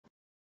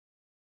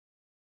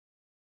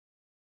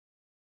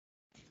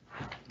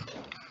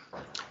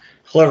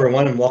Hello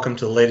everyone and welcome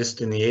to the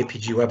latest in the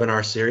APG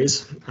webinar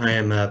series. I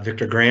am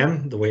Victor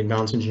Graham, the Weight and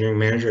Balance Engineering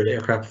Manager at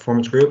Aircraft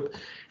Performance Group,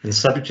 and the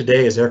subject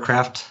today is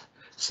aircraft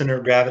center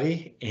of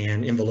gravity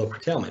and envelope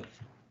curtailment.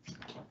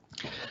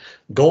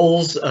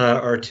 Goals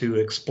are to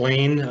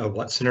explain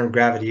what center of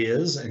gravity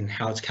is and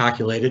how it's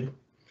calculated,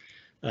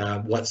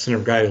 what center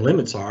of gravity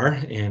limits are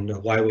and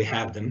why we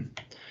have them.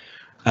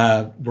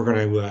 We're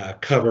going to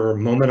cover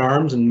moment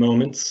arms and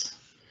moments,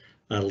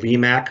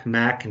 Lemac,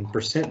 Mac, and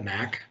percent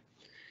Mac.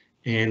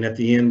 And at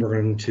the end, we're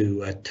going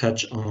to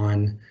touch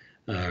on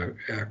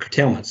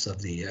curtailments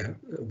of the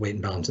weight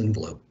and balance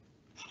envelope.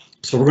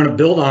 So we're going to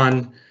build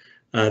on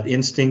the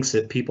instincts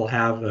that people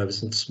have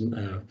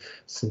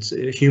since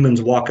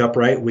humans walk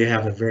upright. We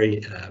have a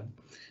very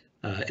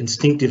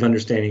instinctive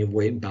understanding of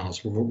weight and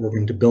balance. We're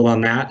going to build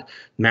on that.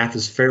 Math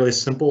is fairly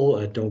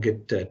simple. Don't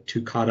get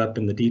too caught up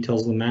in the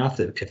details of the math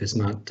if it's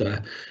not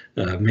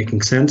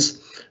making sense.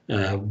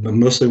 But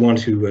mostly want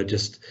to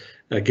just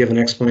give an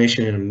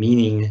explanation and a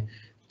meaning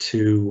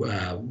to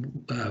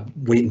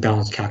weight and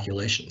balance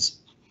calculations.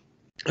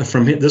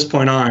 From this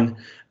point on,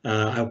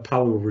 I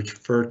probably will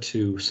refer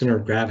to center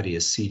of gravity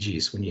as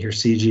CG. So when you hear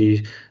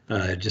CG,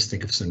 just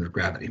think of center of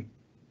gravity.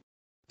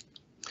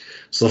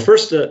 So the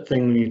first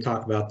thing we need to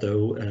talk about,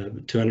 though,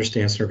 to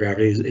understand center of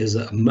gravity is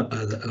a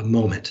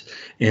moment.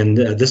 And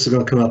this is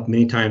going to come up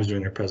many times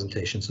during our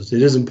presentation. So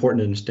it is important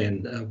to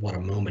understand what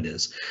a moment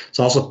is. It's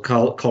also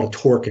called a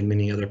torque in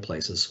many other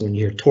places. So when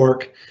you hear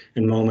torque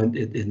and moment,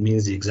 it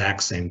means the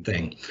exact same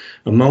thing.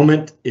 A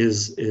moment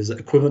is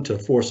equivalent to a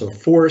force. So a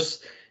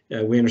force,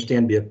 we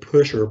understand, to be a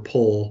push or a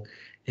pull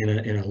in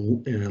a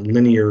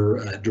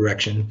linear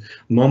direction.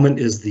 Moment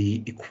is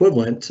the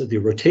equivalent, the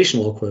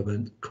rotational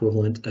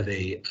equivalent of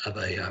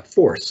a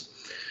force,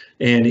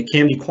 and it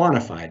can be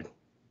quantified.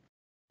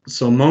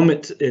 So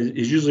moment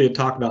is usually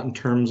talked about in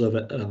terms of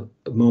a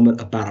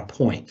moment about a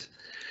point,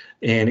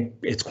 and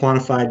it's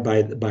quantified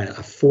by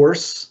a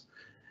force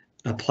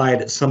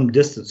applied at some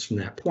distance from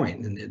that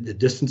point, and the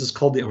distance is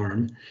called the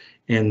arm.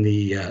 And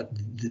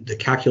the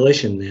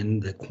calculation,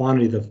 then, the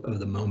quantity of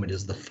the moment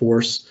is the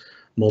force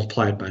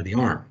multiplied by the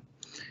arm.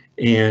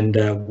 And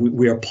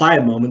we apply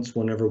moments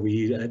whenever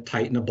we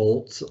tighten a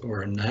bolt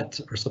or a nut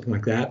or something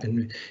like that.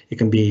 And it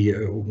can be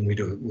when we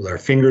do it with our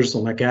fingers,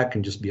 something like that, it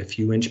can just be a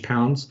few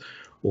inch-pounds.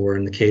 Or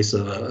in the case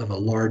of a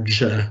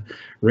large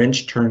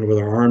wrench turned with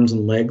our arms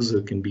and legs,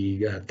 it can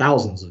be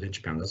thousands of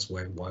inch-pounds. That's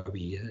why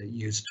we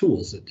use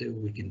tools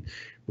that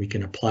we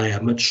can apply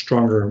a much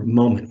stronger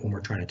moment when we're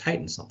trying to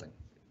tighten something.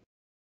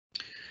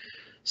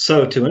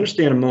 So to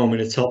understand a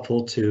moment, it's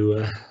helpful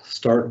to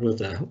start with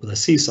a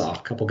seesaw.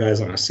 A couple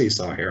guys on a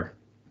seesaw here.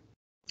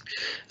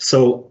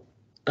 So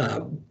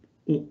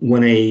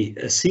when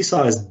a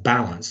seesaw is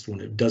balanced, when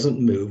it doesn't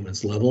move, when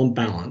it's level and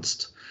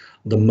balanced,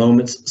 the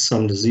moments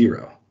sum to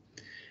zero.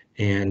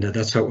 And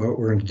that's what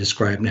we're going to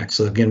describe next.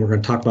 So again, we're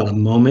going to talk about a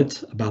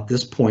moment about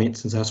this point,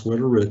 since that's where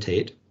to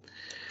rotate.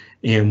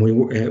 And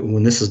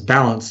when this is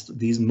balanced,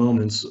 these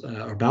moments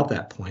about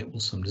that point will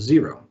sum to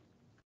zero.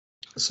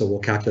 So we'll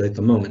calculate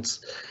the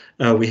moments.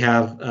 We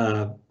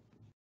have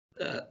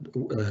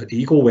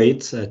equal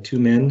weights, two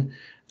men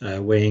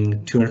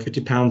weighing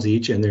 250 pounds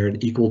each, and they're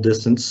at equal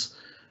distance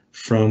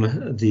from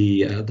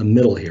the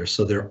middle here.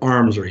 So their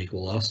arms are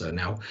equal also.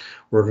 Now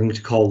we're going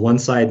to call one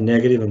side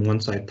negative and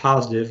one side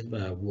positive.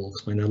 We'll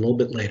explain that a little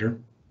bit later,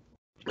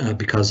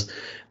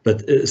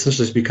 but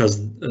essentially it's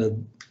because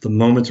the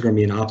moments are going to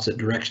be in opposite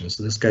directions.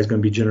 So this guy's going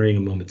to be generating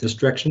a moment this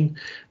direction.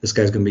 This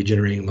guy's going to be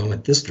generating a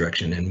moment this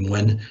direction. And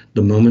when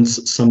the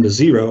moments sum to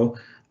zero,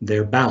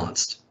 they're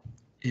balanced.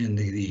 And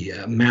the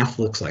math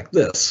looks like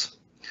this.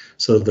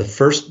 So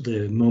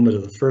the moment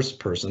of the first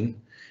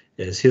person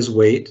is his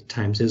weight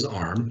times his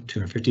arm,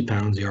 250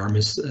 pounds. The arm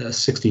is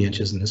 60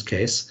 inches in this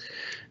case.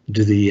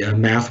 Do the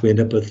math, we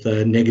end up with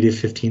negative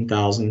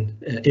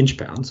 15,000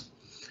 inch-pounds.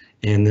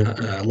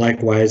 And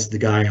likewise, the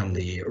guy on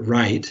the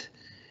right,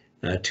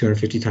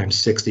 250 times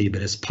 60,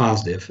 but it's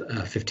positive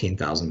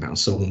 15,000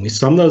 pounds. So when we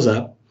sum those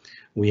up,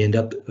 we end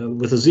up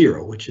with a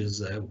zero, which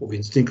is what we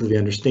instinctively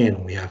understand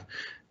when we have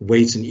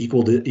weights in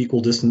equal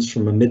distance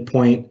from a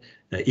midpoint,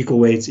 equal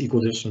weights, equal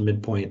distance from a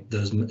midpoint.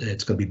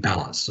 It's going to be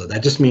balanced. So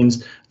that just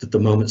means that the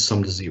moments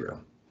sum to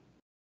zero.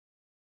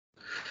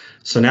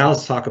 So now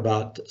let's talk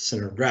about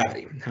center of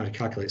gravity, how to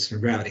calculate center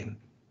of gravity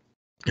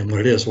and what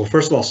it is. Well,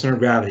 first of all, center of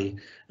gravity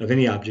of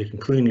any object,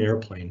 including an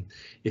airplane,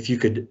 if you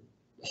could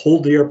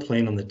hold the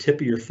airplane on the tip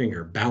of your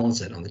finger,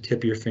 balance it on the tip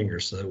of your finger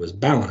so that it was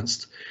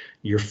balanced,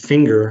 your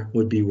finger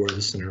would be where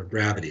the center of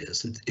gravity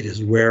is. It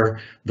is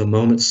where the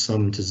moments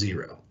sum to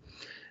zero.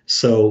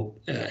 So,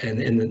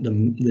 and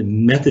the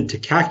method to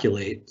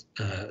calculate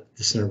the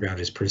center of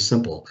gravity is pretty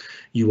simple.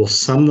 You will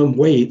sum the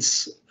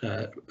weights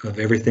of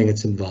everything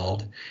that's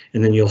involved,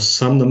 and then you'll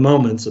sum the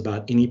moments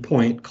about any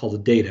point called a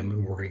datum,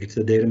 and we're going to get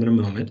to the datum in a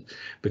moment.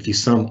 But if you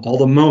sum all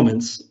the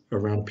moments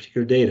around a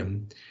particular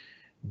datum,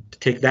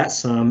 take that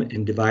sum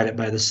and divide it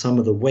by the sum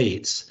of the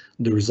weights,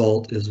 the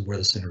result is where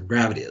the center of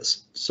gravity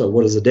is. So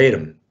what is a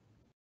datum?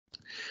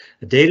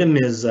 A datum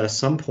is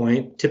some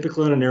point,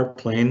 typically on an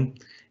airplane,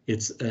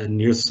 it's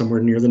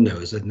somewhere near the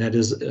nose, and that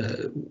is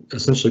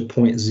essentially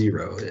point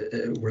zero,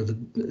 where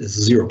is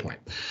 0 point.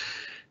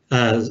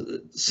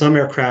 Some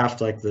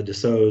aircraft, like the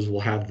Dassaults,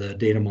 will have the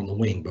datum on the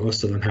wing, but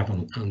most of them have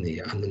on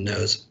the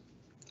nose.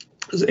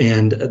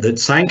 And the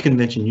sign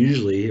convention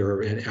usually,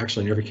 or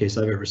actually in every case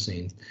I've ever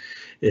seen,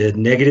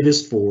 negative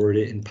is forward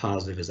and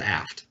positive is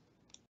aft.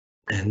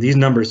 And these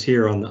numbers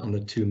here on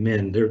the two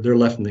men, they're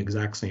left in the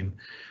exact same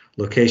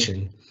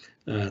location.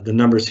 The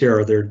numbers here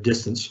are their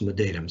distance from the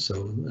datum.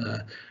 So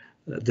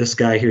this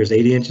guy here is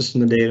 80 inches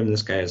from the datum.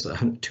 This guy is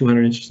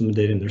 200 inches from the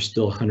datum. There's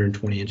still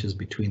 120 inches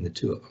between the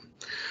two of them.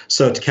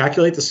 So to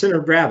calculate the center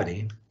of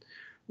gravity,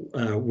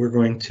 we're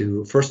going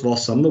to, first of all,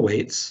 sum the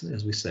weights,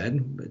 as we said,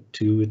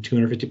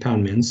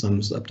 250-pound men,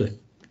 sums up to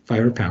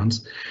 500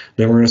 pounds.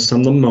 Then we're going to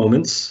sum the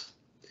moments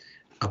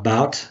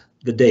about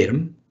the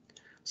datum.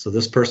 So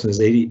this person is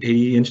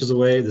 80 inches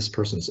away. This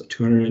person is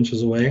 200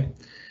 inches away.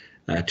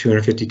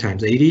 250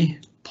 times 80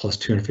 plus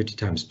 250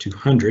 times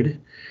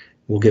 200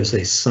 will give us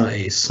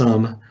a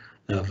sum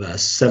of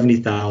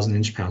 70,000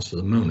 inch-pounds for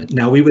the moment.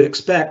 Now we would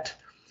expect,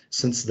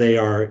 since they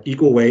are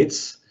equal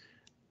weights,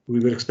 we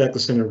would expect the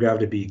center of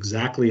gravity to be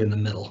exactly in the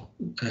middle,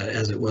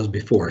 as it was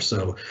before.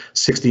 So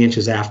 60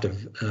 inches aft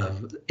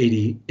of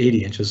 80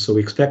 inches. So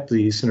we expect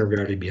the center of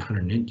gravity to be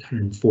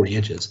 140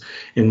 inches.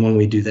 And when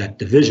we do that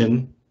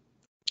division,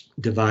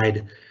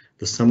 divide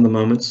the sum of the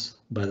moments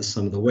by the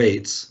sum of the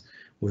weights,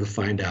 we'll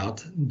find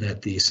out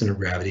that the center of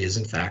gravity is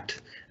in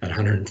fact at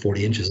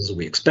 140 inches as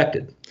we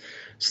expected.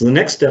 So the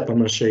next step I'm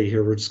going to show you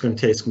here, we're just going to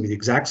take, it's going to be the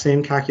exact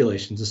same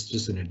calculations, this is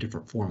just in a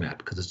different format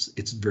because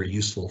it's very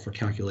useful for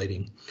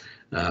calculating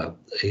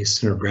a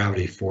center of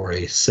gravity for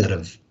a set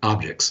of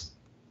objects.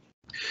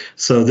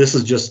 So this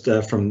is just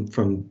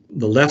from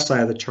the left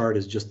side of the chart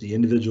is just the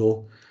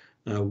individual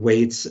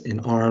weights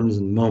and arms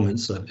and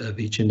moments of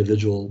each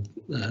individual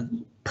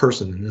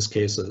person, in this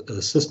case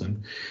a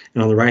system,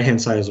 and on the right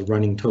hand side is a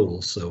running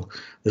total. So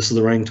this is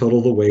the running total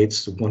of the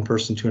weights, one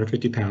person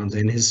 250 pounds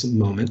and his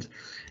moment,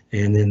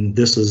 and then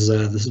this is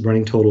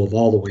running total of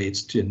all the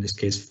weights, in this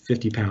case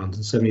 50 pounds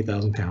and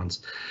 70,000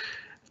 pounds.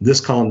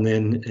 This column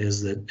then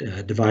is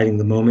dividing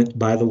the moment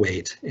by the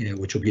weight,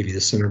 which will give you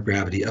the center of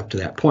gravity up to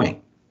that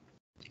point.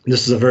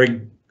 This is a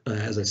very,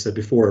 as I said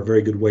before, a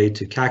very good way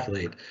to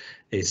calculate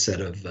a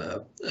set of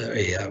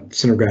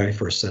center of gravity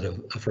for a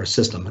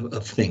system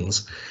of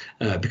things,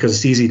 because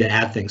it's easy to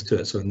add things to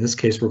it. So in this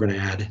case, we're going to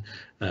add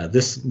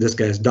this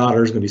guy's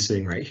daughter is going to be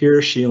sitting right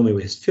here. She only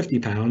weighs 50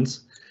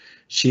 pounds.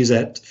 She's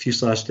at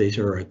fuselage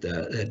station, or at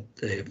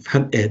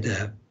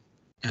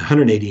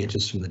 180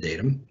 inches from the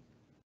datum.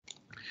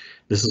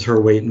 This is her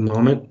weight and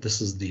moment.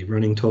 This is the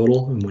running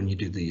total, and when you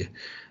do the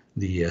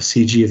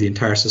CG of the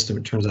entire system,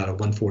 it turns out at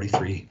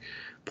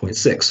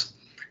 143.6.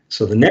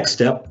 So the next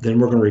step, then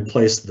we're going to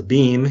replace the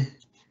beam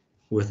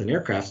with an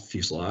aircraft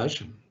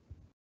fuselage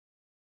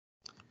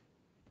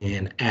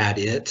and add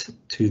it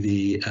to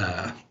the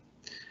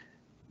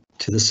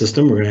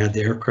system. We're going to add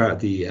the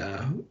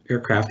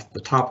aircraft at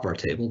the top of our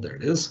table. There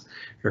it is,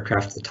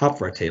 aircraft at the top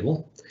of our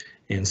table.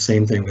 And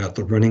same thing, we got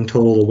the running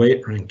total of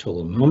weight, running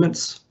total of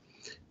moments,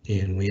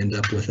 and we end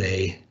up with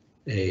a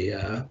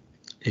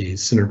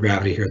center of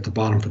gravity here at the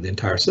bottom for the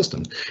entire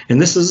system. And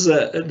this is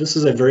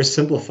a very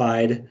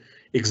simplified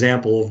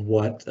example of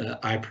what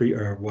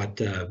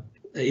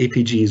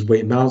APG's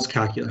weight and balance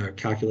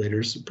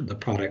calculators, the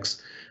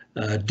products,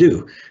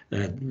 do.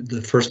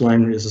 The first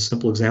line is a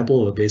simple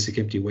example of a basic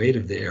empty weight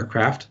of the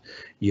aircraft.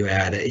 You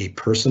add a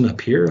person up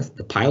here,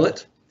 the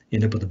pilot,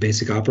 end up with a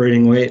basic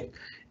operating weight,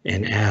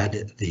 and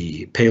add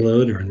the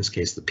payload, or in this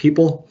case the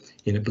people,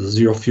 end up with a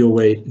 0 fuel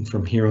weight, and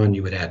from here on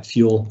you would add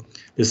fuel.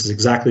 This is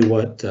exactly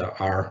what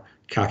our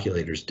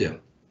calculators do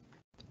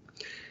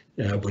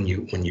when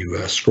you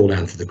scroll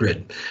down through the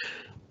grid.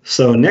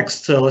 So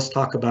next, let's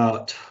talk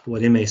about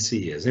what MAC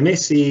is.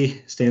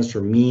 MAC stands for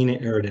mean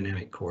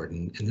aerodynamic chord,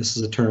 and this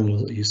is a term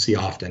you see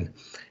often,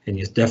 and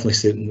you definitely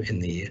see it in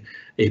the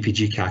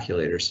APG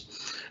calculators.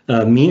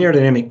 Mean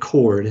aerodynamic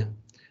chord,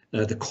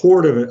 the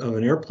chord of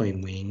an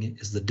airplane wing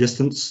is the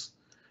distance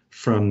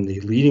from the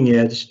leading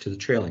edge to the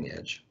trailing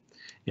edge.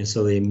 And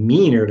so the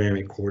mean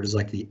aerodynamic chord is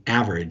like the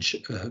average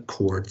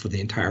chord for the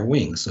entire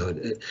wing. So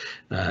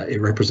it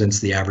represents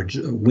the average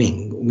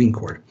wing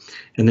chord.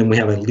 And then we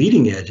have a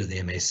leading edge of the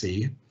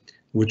MAC,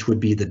 which would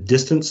be the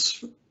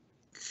distance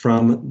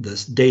from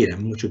this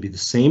datum, which would be the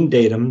same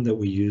datum that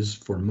we use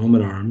for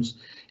moment arms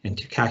and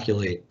to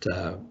calculate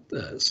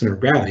center of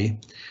gravity.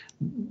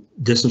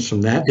 Distance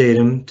from that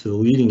datum to the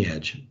leading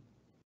edge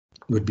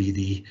would be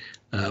the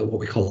what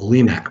we call the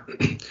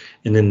LEMAC.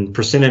 And then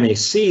percent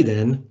MAC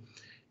then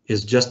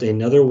is just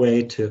another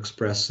way to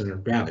express center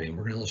of gravity, and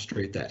we're going to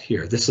illustrate that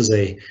here. This is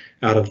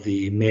out of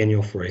the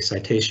manual for a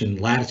citation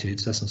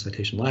latitude, Cessna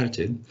citation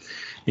latitude,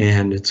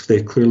 and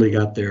they've clearly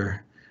got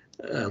their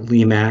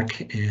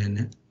LEMAC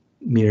and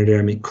mean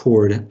aerodynamic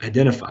chord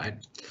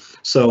identified.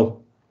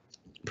 So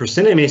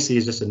percent MAC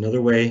is just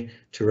another way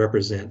to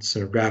represent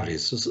center of gravity.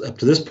 So up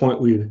to this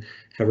point, we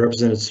have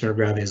represented center of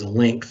gravity as a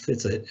length.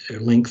 It's a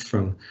length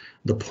from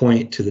the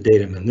point to the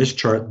datum. In this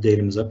chart, the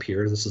datum is up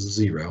here. This is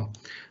 0.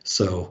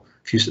 So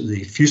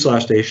the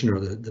fuselage station, or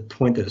the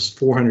point that is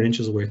 400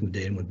 inches away from the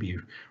datum, would be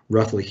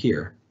roughly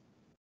here.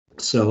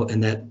 So,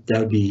 and that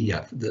would be,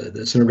 yeah,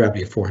 the center of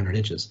gravity of 400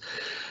 inches.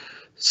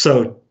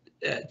 So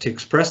to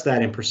express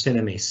that in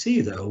percent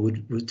MAC, though,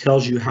 would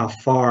tells you how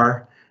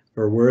far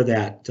or where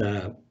that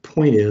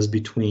point is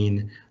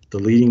between the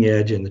leading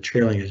edge and the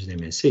trailing edge of the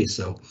MAC.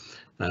 So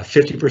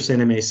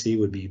 50% MAC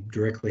would be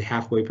directly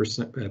halfway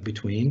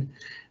between.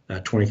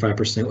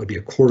 25% would be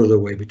a quarter of the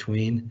way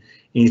between.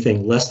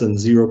 Anything less than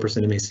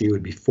 0% MAC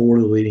would be forward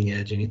of the leading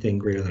edge. Anything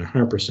greater than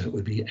 100%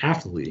 would be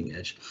after the leading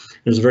edge.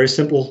 There's a very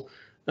simple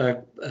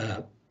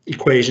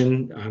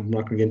equation. I'm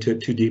not going to get into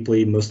it too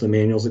deeply. Most of the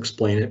manuals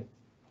explain it.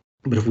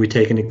 But if we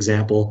take an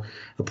example,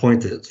 a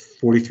point that's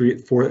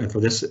 43, for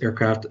this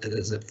aircraft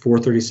is at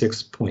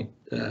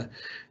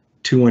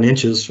 436.21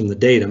 inches from the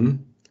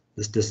datum,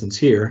 this distance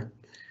here,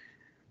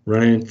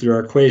 running through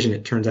our equation,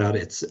 it turns out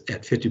it's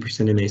at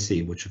 50%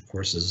 MAC, which of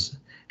course is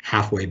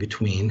halfway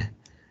between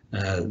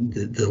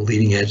the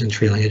leading edge and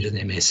trailing edge of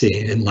the MAC.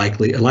 And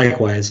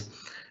likewise,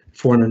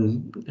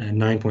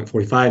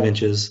 409.45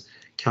 inches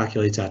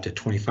calculates out to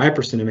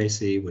 25%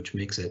 MAC, which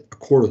makes it a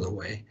quarter of the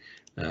way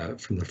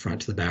from the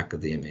front to the back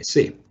of the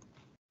MAC.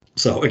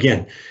 So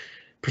again,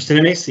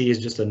 percent MAC is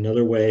just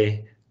another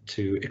way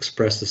to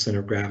express the center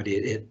of gravity.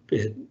 It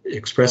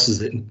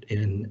expresses it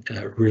in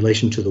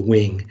relation to the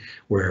wing,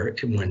 where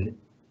when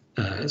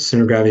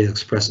center of gravity is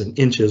expressed in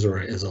inches or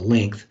as a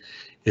length,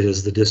 it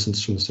is the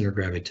distance from the center of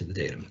gravity to the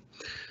datum.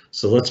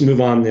 So let's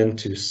move on then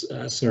to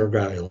center of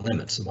gravity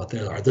limits and what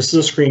they are. This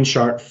is a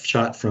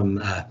screenshot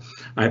from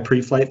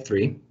pre-flight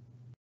 3,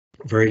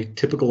 very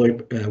typical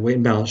weight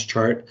and balance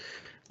chart.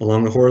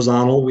 Along the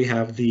horizontal, we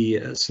have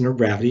the center of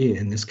gravity,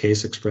 in this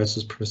case expressed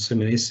as percent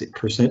MAC.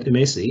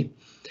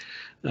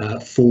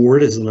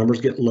 Forward as the numbers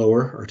get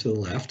lower or to the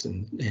left,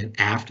 and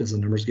aft as the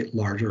numbers get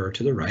larger or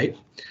to the right.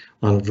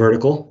 On the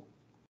vertical,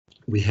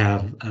 we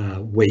have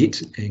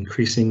weight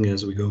increasing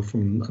as we go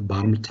from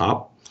bottom to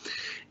top.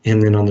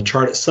 And then on the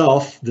chart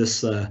itself,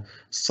 this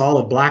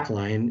solid black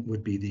line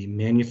would be the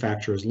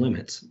manufacturer's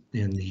limits,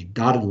 and the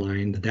dotted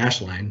line, the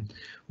dashed line,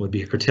 would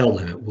be a curtailed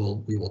limit.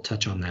 We will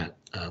touch on that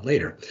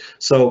later.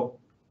 So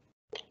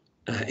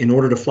in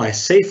order to fly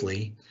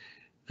safely,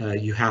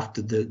 you have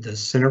to, the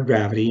center of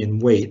gravity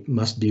and weight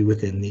must be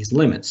within these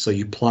limits. So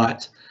you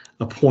plot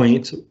a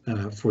point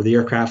for the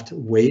aircraft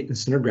weight and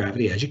center of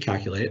gravity as you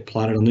calculate it,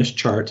 plot it on this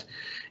chart,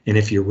 and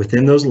if you're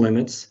within those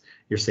limits,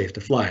 you're safe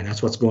to fly. And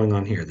that's what's going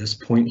on here. This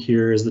point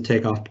here is the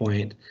takeoff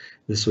point.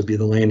 This would be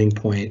the landing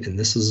point, and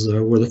this is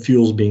where the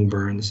fuel's being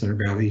burned. The center of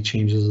gravity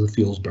changes as the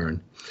fuel's burned.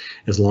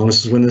 As long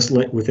as it's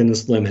within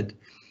this limit,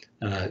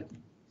 the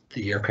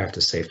aircraft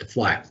is safe to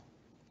fly.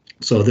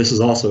 So this is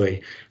also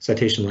a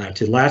citation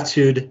latitude.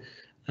 Latitude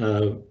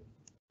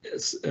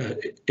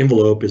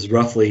envelope is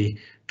roughly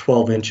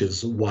 12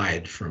 inches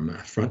wide from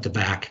front to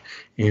back,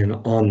 and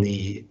on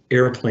the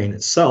airplane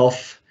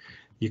itself,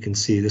 you can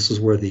see this is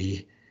where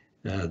the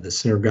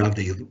center of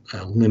gravity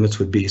limits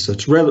would be. So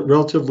it's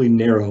relatively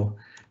narrow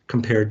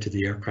compared to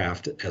the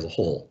aircraft as a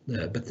whole,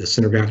 but the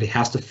center of gravity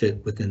has to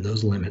fit within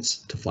those limits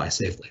to fly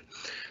safely.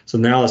 So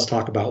now let's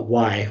talk about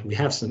why we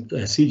have some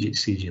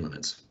CG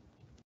limits.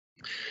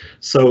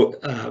 So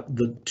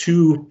the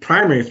two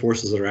primary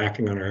forces that are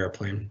acting on our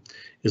airplane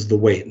is the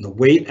weight, and the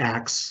weight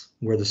acts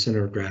where the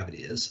center of gravity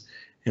is,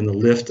 and the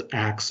lift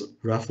acts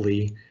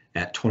roughly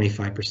at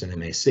 25%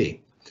 MAC.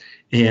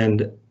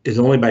 And it's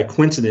only by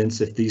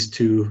coincidence if these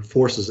two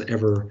forces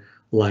ever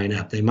line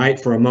up. They might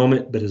for a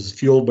moment, but as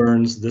fuel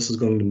burns, this is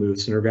going to move,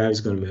 center of gravity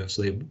is going to move,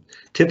 so they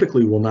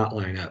typically will not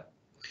line up.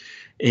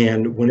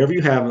 And whenever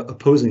you have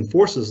opposing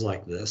forces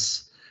like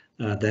this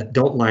that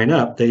don't line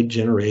up, they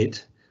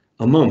generate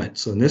a moment.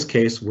 So in this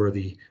case, where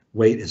the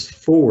weight is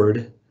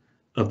forward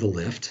of the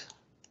lift,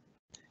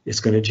 it's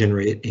going to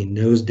generate a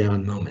nose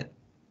down moment.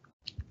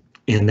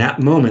 And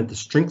that moment, the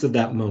strength of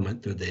that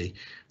moment, or the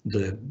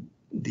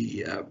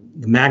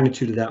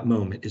magnitude of that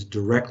moment is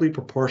directly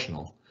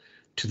proportional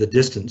to the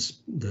distance,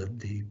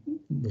 the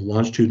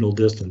longitudinal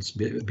distance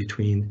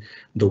between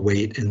the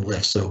weight and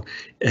lift. So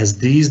as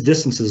this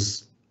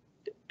distance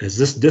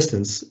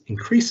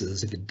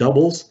increases, if it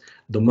doubles,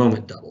 the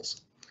moment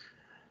doubles.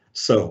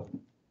 So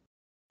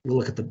we'll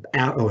look at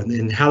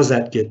and how does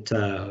that get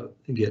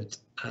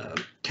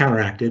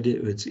counteracted?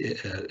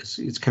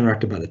 It's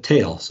counteracted by the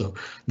tail. So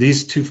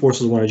these two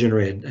forces want to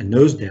generate a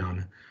nose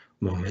down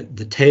moment.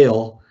 The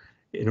tail,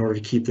 in order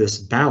to keep this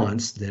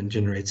balanced, then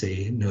generates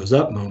a nose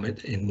up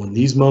moment. And when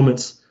these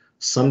moments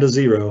sum to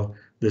 0,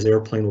 this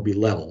airplane will be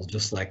level,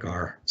 just like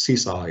our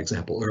seesaw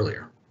example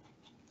earlier.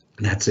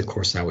 And that's, of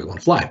course, how we want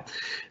to fly.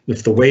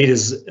 If the weight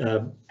is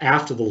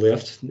after the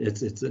lift,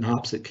 it's an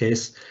opposite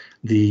case.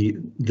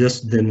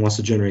 This then wants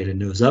to generate a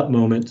nose up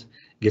moment,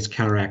 gets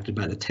counteracted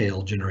by the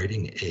tail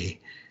generating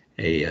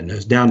a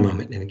nose down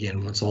moment. And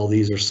again, once all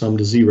these are summed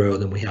to 0,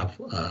 then we have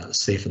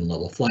safe and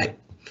level flight.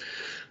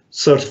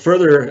 So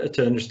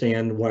to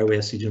understand why we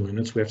have CG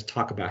limits, we have to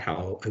talk about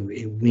how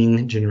a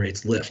wing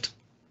generates lift.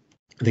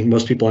 I think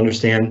most people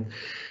understand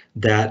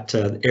that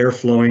air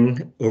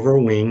flowing over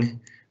a wing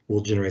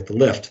will generate the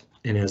lift.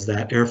 And as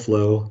that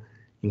airflow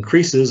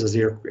increases, as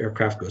the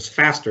aircraft goes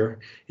faster,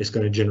 it's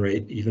going to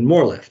generate even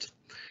more lift.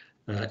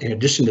 In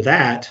addition to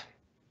that,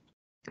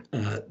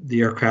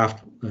 the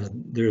aircraft,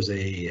 there's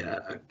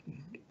a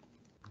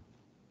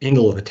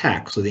angle of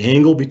attack. So the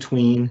angle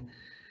between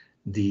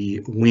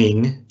the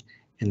wing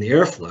and the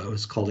airflow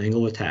is called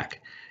angle of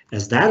attack.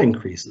 As that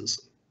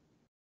increases,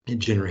 it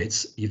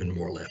generates even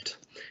more lift.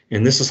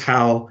 And this is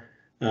how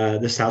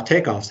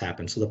takeoffs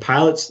happen. So the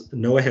pilots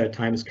know ahead of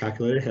time, it's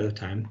calculated ahead of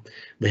time.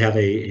 They have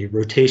a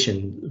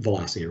rotation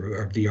velocity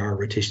or VR,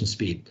 rotation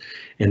speed.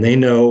 And they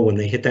know when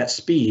they hit that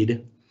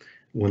speed,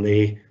 when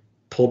they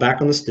pull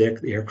back on the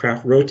stick, the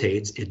aircraft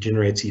rotates, it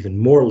generates even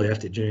more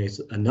lift. It generates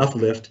enough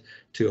lift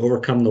to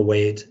overcome the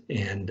weight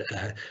and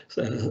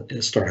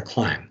start a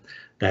climb.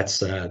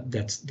 That's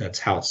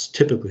how it's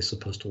typically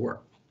supposed to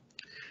work.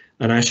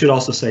 And I should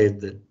also say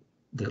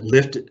that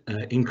lift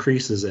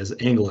increases as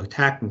angle of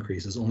attack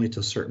increases only to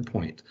a certain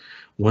point.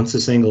 Once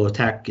this angle of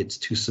attack gets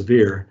too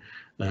severe,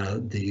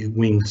 the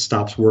wing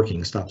stops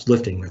working, stops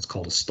lifting. That's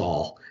called a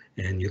stall,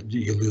 and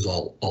you lose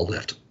all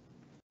lift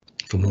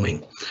from the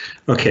wing.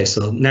 Okay,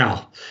 so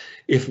now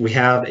if we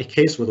have a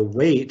case where the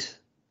weight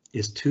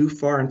is too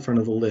far in front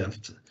of the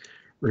lift,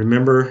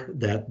 remember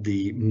that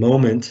the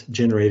moment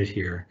generated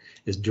here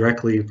is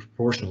directly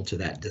proportional to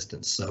that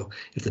distance. So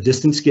if the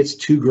distance gets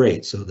too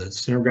great, so the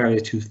center of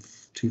gravity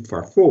is too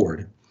far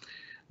forward,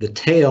 the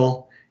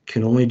tail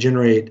can only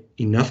generate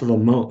enough of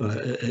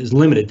a is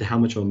limited to how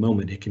much of a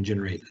moment it can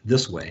generate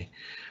this way.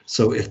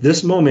 So if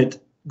this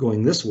moment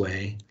going this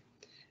way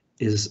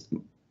is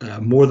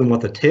more than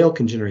what the tail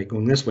can generate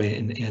going this way,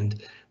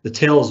 and the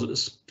tail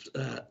is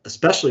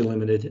especially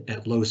limited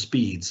at low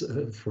speeds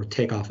for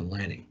takeoff and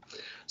landing.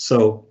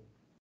 So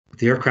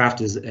the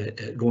aircraft is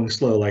going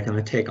slow, like on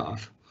a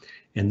takeoff,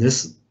 and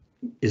this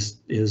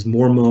is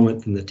more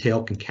moment than the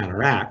tail can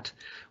counteract.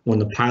 When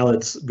the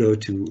pilots go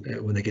to,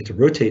 when they get to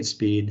rotate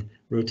speed,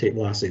 rotate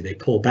velocity, they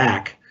pull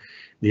back.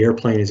 The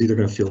airplane is either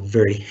going to feel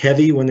very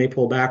heavy when they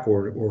pull back,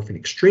 or if in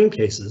extreme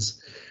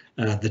cases,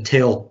 the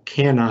tail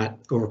cannot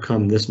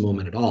overcome this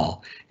moment at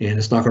all, and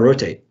it's not going to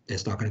rotate.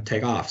 It's not going to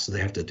take off. So they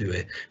have to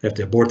they have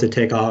to abort the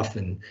takeoff,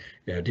 and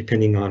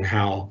depending on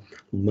how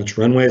much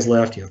runway is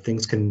left,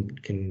 things can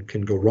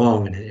go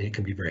wrong, and it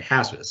can be very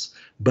hazardous.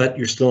 But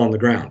you're still on the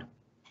ground.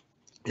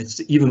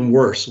 It's even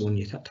worse when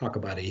you talk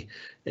about an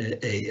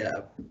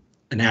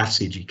aft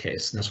CG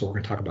case. And that's what we're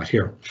going to talk about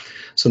here.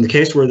 So in the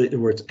case where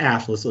it's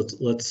aft,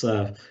 let's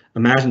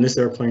imagine this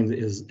airplane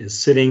is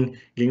sitting,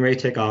 getting ready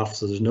to take off.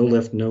 So there's no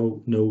lift,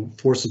 no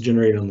forces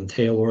generated on the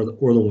tail or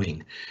the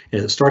wing.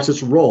 And it starts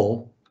its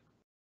roll.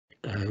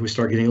 We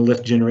start getting a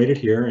lift generated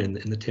here, and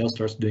the tail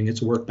starts doing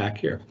its work back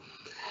here.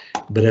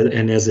 But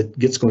as it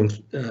gets going,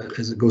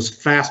 as it goes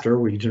faster,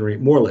 we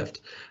generate more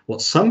lift. Well,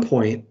 at some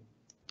point,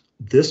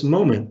 this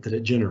moment that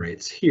it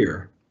generates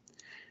here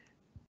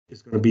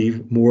is going to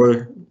be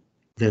more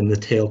than the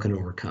tail can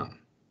overcome.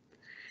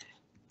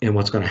 And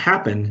what's going to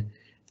happen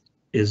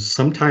is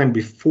sometime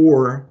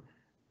before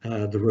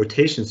the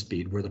rotation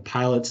speed, where the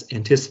pilots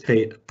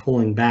anticipate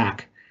pulling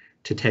back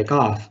to take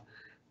off,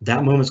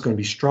 that moment's going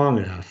to be strong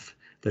enough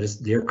that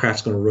the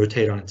aircraft's going to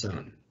rotate on its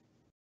own.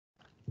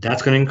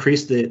 That's going to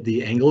increase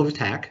the angle of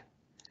attack,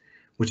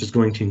 which is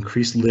going to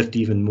increase lift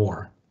even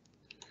more.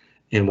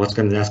 And that's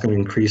going to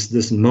increase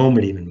this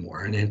moment even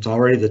more. And it's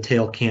already, the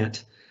tail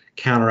can't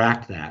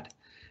counteract that.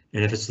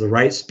 And if it's the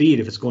right speed,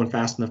 if it's going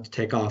fast enough to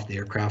take off, the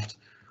aircraft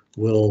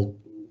will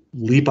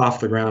leap off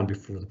the ground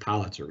before the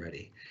pilots are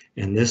ready.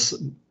 And this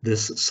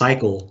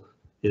cycle,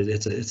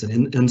 it's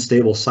an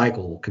unstable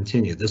cycle, will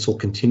continue. This will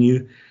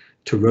continue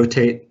to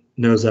rotate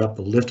nose up.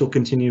 The lift will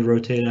continue to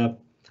rotate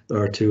up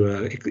or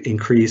to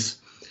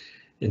increase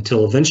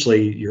until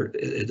eventually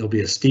it'll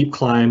be a steep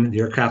climb. The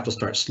aircraft will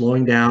start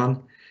slowing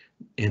down,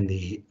 and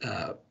the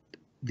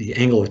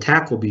angle of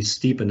attack will be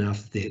steep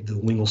enough the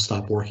wing will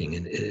stop working,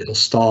 and it'll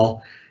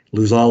stall,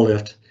 lose all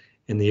lift,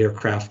 and the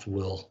aircraft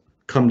will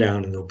come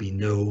down, and there'll be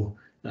no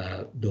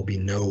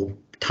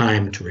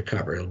time to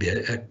recover. It'll be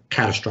a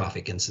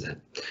catastrophic incident.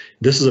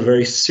 This is a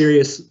very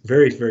serious,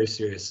 very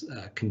serious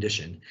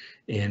condition,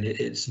 and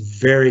it's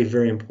very,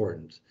 very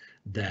important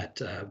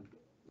that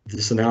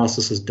this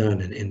analysis is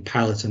done, and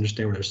pilots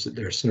understand where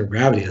their center of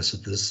gravity is, so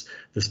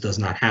this does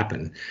not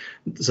happen.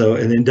 So,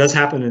 and it does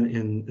happen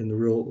in the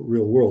real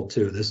world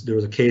too. There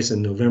was a case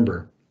in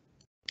November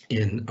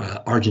in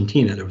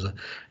Argentina. There was a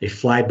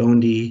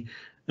Flybondi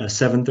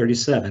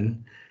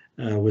 737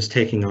 was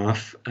taking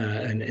off,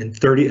 and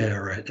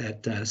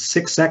at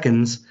 6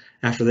 seconds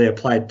after they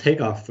applied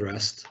takeoff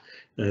thrust,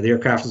 the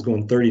aircraft was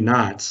going 30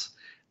 knots.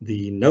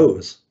 The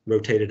nose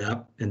rotated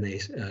up, and they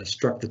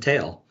struck the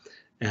tail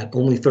at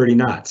only 30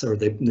 knots, or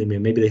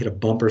maybe they hit a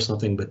bump or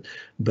something, but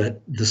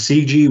the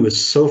CG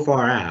was so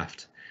far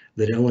aft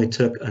that it only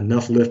took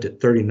enough lift at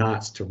 30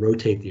 knots to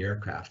rotate the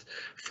aircraft.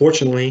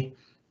 Fortunately,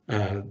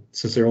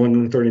 Since they're only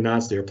doing 30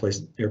 knots, the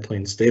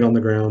airplane stayed on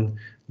the ground.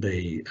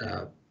 They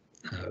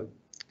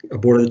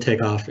aborted the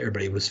takeoff.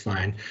 Everybody was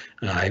fine.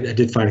 I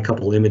did find a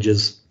couple of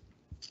images.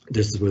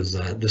 This was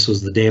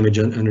the damage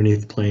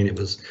underneath the plane. It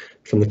was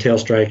from the tail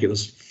strike. It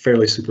was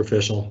fairly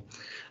superficial.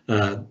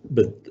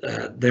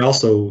 But they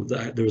also,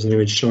 there was an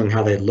image showing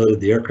how they had loaded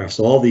the aircraft.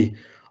 So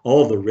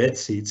all of the red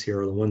seats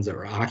here are the ones that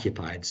were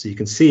occupied. So you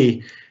can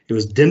see it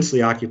was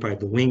densely occupied.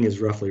 The wing is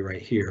roughly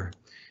right here.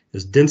 It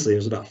was densely,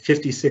 there's about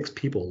 56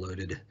 people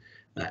loaded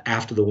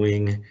after the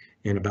wing,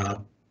 and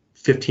about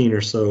 15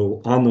 or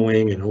so on the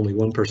wing, and only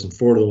one person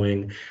forward of the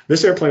wing.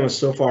 This airplane was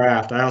so far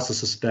aft, I also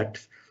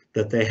suspect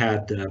that they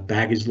had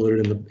baggage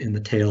loaded in the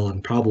tail,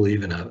 and probably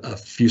even a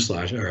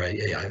fuselage or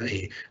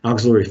a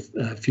auxiliary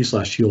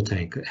fuselage fuel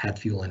tank that had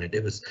fuel in it.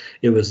 It was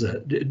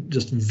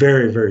just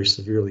very, very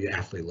severely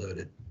aftly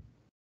loaded.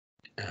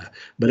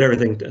 But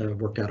everything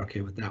worked out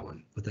okay with that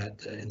one, with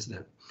that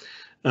incident.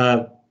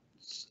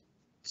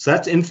 So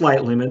that's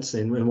in-flight limits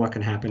and what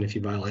can happen if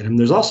you violate them.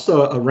 There's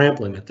also a ramp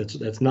limit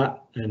that's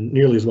not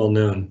nearly as well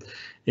known,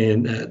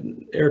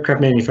 and aircraft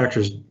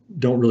manufacturers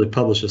don't really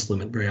publish this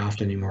limit very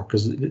often anymore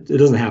because it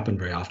doesn't happen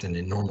very often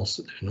in normal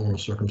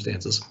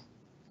circumstances.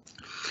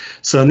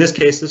 So in this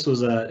case, this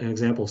was an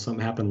example of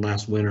something happened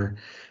last winter.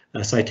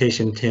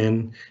 Citation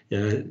 10,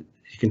 you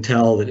can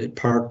tell that it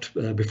parked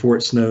before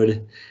it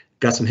snowed,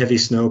 got some heavy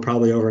snow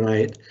probably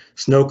overnight.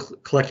 Snow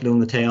collected on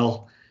the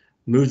tail,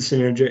 moved the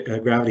center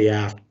of gravity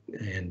aft,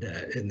 and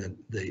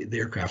the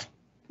aircraft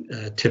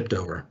tipped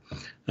over.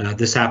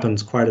 This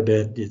happens quite a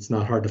bit. It's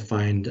not hard to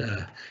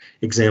find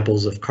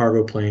examples of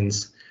cargo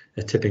planes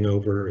tipping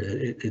over.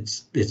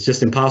 It's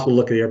just impossible to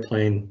look at the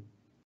airplane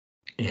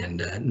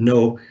and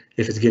know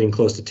if it's getting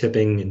close to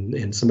tipping,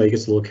 and somebody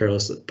gets a little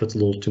careless, puts a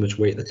little too much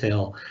weight in the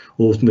tail,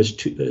 a little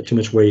too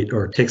much weight,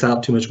 or takes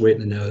out too much weight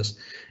in the nose,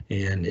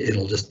 and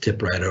it'll just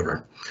tip right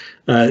over.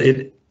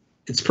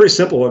 It's pretty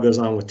simple what goes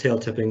on with tail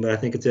tipping, but I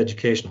think it's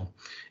educational.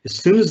 As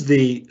soon as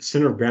the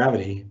center of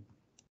gravity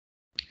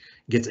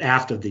gets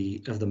aft of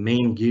the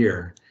main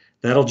gear,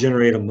 that'll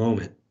generate a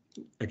moment,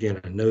 again,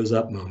 a nose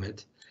up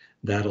moment.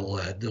 That'll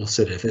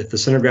sit. If the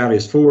center of gravity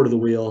is forward of the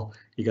wheel,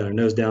 you got a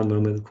nose down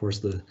moment. Of course,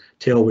 the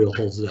tail wheel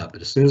holds it up.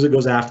 But as soon as it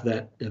goes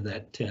after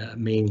that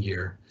main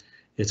gear,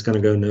 it's going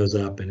to go nose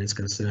up, and it's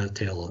going to send out a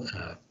tail.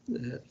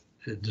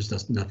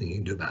 There's nothing you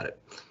can do about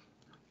it.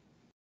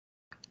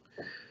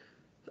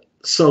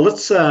 So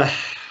let's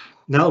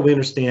now that we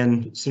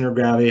understand center of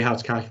gravity, how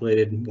it's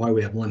calculated, and why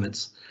we have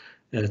limits,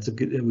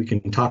 we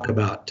can talk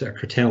about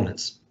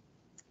curtailments.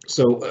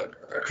 So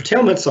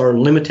curtailments are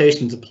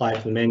limitations applied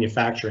to the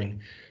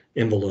manufacturing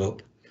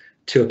envelope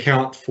to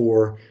account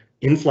for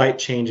in-flight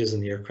changes in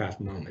the aircraft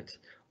moment,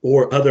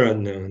 or other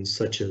unknowns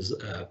such as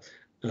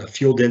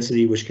fuel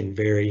density, which can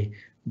vary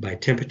by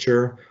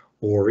temperature,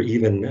 or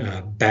even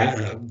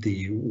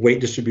the weight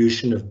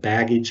distribution of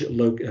baggage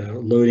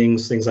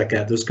loadings, things like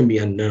that. Those can be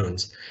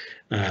unknowns.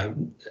 But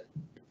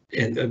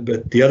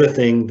the other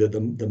thing,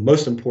 the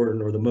most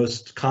important or the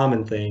most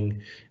common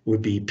thing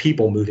would be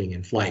people moving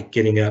in flight,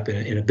 getting up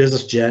in a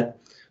business jet.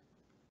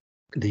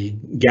 The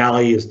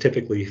galley is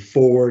typically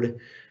forward,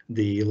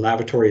 the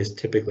lavatory is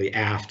typically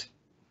aft.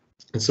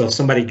 And so if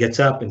somebody gets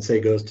up and say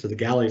goes to the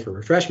galley for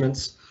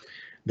refreshments,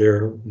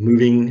 they're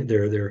moving,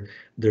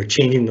 they're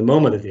changing the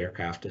moment of the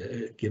aircraft,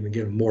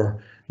 give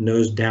more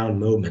nose down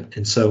movement.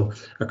 And so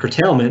a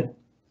curtailment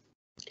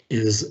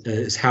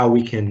is how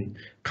we can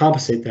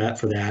compensate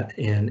that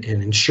and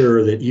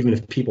ensure that even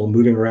if people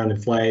moving around in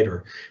flight,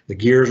 or the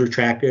gears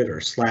retracted,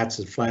 or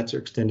flats are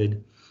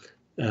extended,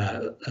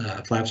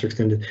 flaps are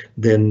extended,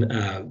 then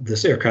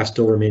this aircraft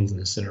still remains in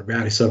the center of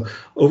gravity. So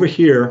over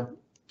here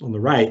on the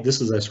right,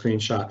 this is a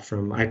screenshot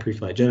from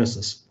iPreflight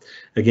Genesis.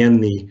 Again,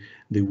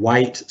 the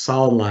white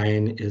solid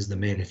line is the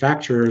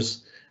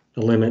manufacturer's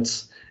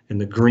limits,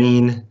 and the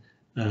green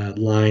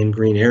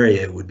green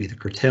area would be the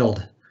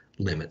curtailed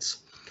limits.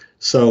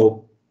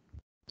 So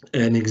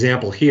an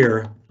example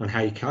here on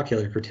how you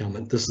calculate a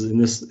curtailment. This is in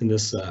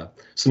this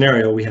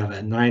scenario, we have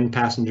a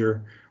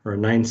 9-passenger or a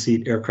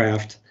 9-seat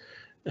aircraft,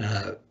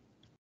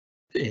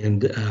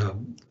 and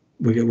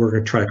we're going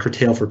to try to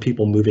curtail for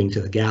people moving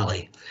to the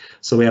galley.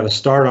 So we have a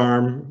start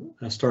arm,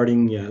 a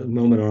starting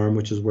moment arm,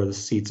 which is where the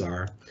seats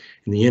are,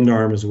 and the end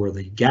arm is where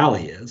the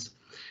galley is.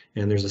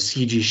 And there's a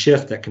CG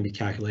shift that can be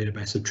calculated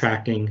by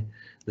subtracting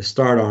the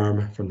start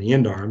arm from the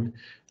end arm.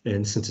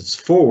 And since it's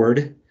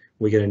forward,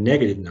 we get a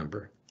negative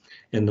number.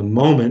 And the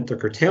moment, the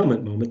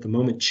curtailment moment, the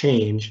moment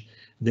change,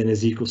 then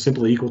is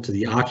simply equal to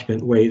the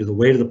occupant weight, or the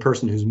weight of the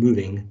person who's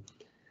moving,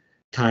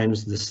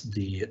 times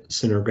the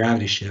center of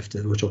gravity shift,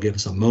 which will give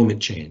us a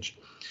moment change.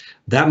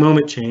 That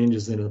moment change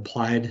is then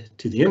applied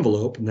to the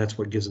envelope, and that's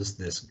what gives us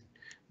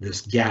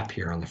this gap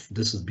here on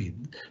this would be,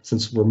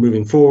 since we're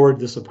moving forward,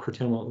 this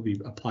curtailment will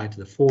be applied to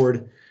the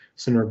forward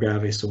center of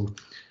gravity. So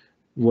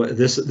what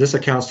this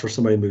accounts for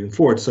somebody moving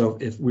forward. So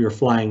if we were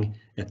flying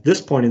at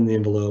this point in the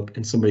envelope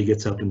and somebody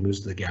gets up and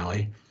moves to the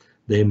galley,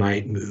 they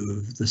might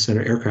move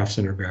the aircraft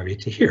center of gravity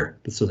to here.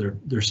 So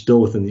they're still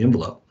within the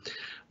envelope.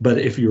 But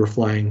if you were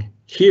flying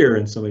here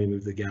and somebody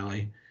moved the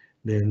galley,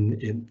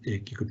 then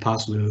you could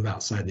possibly move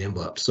outside the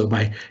envelope. So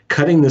by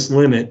cutting this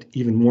limit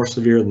even more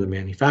severe than the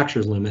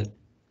manufacturer's limit,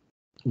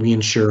 we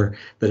ensure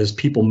that as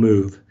people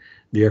move,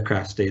 the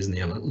aircraft stays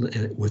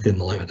within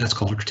the limit. That's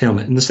called a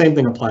curtailment. And the same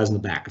thing applies in the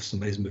back. If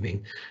somebody's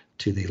moving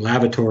to the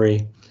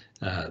lavatory,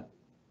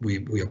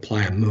 we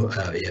apply a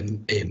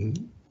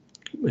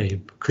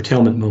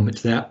curtailment moment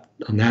to that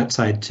on that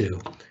side too,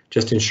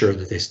 just to ensure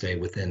that they stay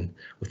within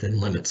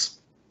limits.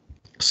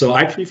 So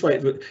I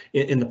pre-flight,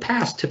 in the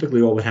past,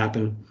 typically what would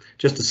happen,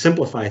 just to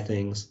simplify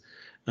things,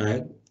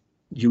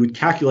 you would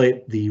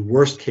calculate the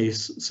worst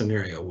case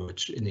scenario,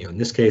 which in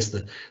this case,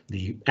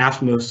 the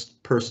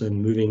aftmost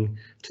person moving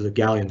to the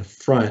galley in the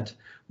front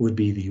would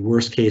be the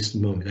worst case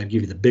moment. That'd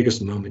give you the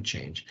biggest moment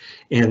change.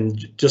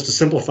 And just to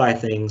simplify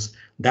things,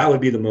 that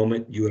would be the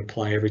moment you would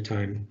apply every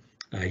time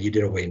you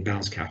did a weight and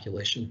balance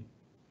calculation.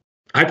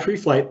 I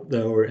pre-flight,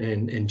 though,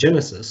 and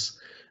Genesis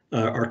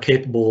are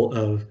capable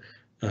of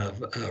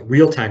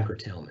real-time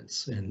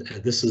curtailments, and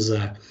this is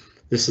a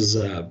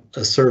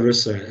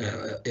service,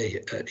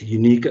 a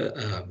unique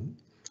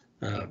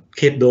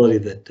capability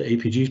that the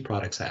APG's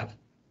products have.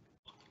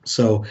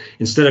 So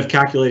instead of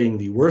calculating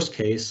the worst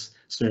case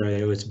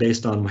scenario, it's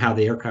based on how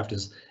the aircraft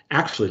is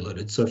actually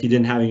loaded. So if you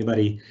didn't have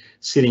anybody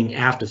sitting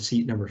aft of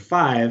seat number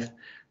 5,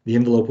 the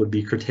envelope would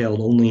be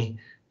curtailed only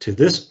to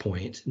this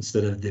point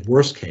instead of the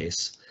worst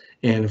case.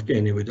 And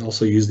it would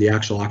also use the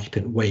actual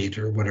occupant weight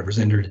or whatever's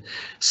entered.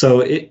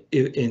 So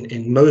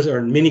in most or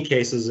in many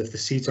cases, if the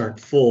seats aren't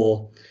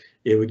full,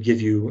 it would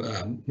give you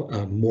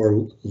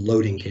more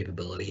loading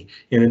capability,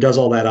 and it does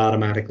all that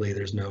automatically.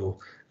 There's no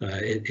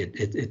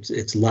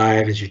it's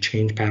live as you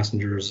change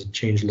passengers,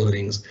 change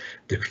loadings.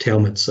 The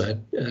curtailments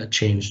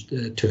change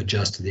to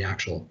adjust to the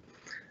actual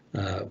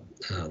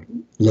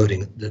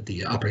loading that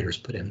the operators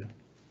put in.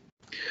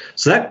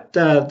 So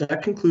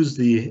that concludes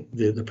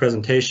the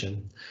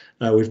presentation.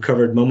 We've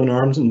covered moment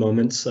arms and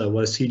moments,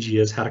 what a CG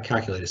is, how to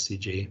calculate a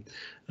CG,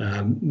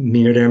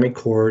 mean aerodynamic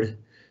chord,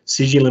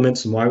 CG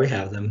limits and why we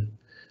have them,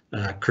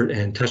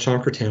 and touched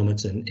on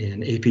curtailments and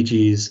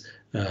APG's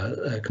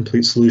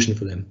complete solution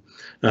for them.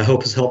 I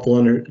hope it's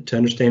helpful to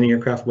understanding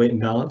aircraft weight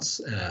and balance.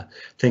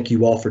 Thank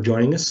you all for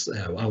joining us.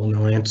 I will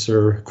now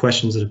answer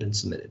questions that have been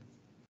submitted.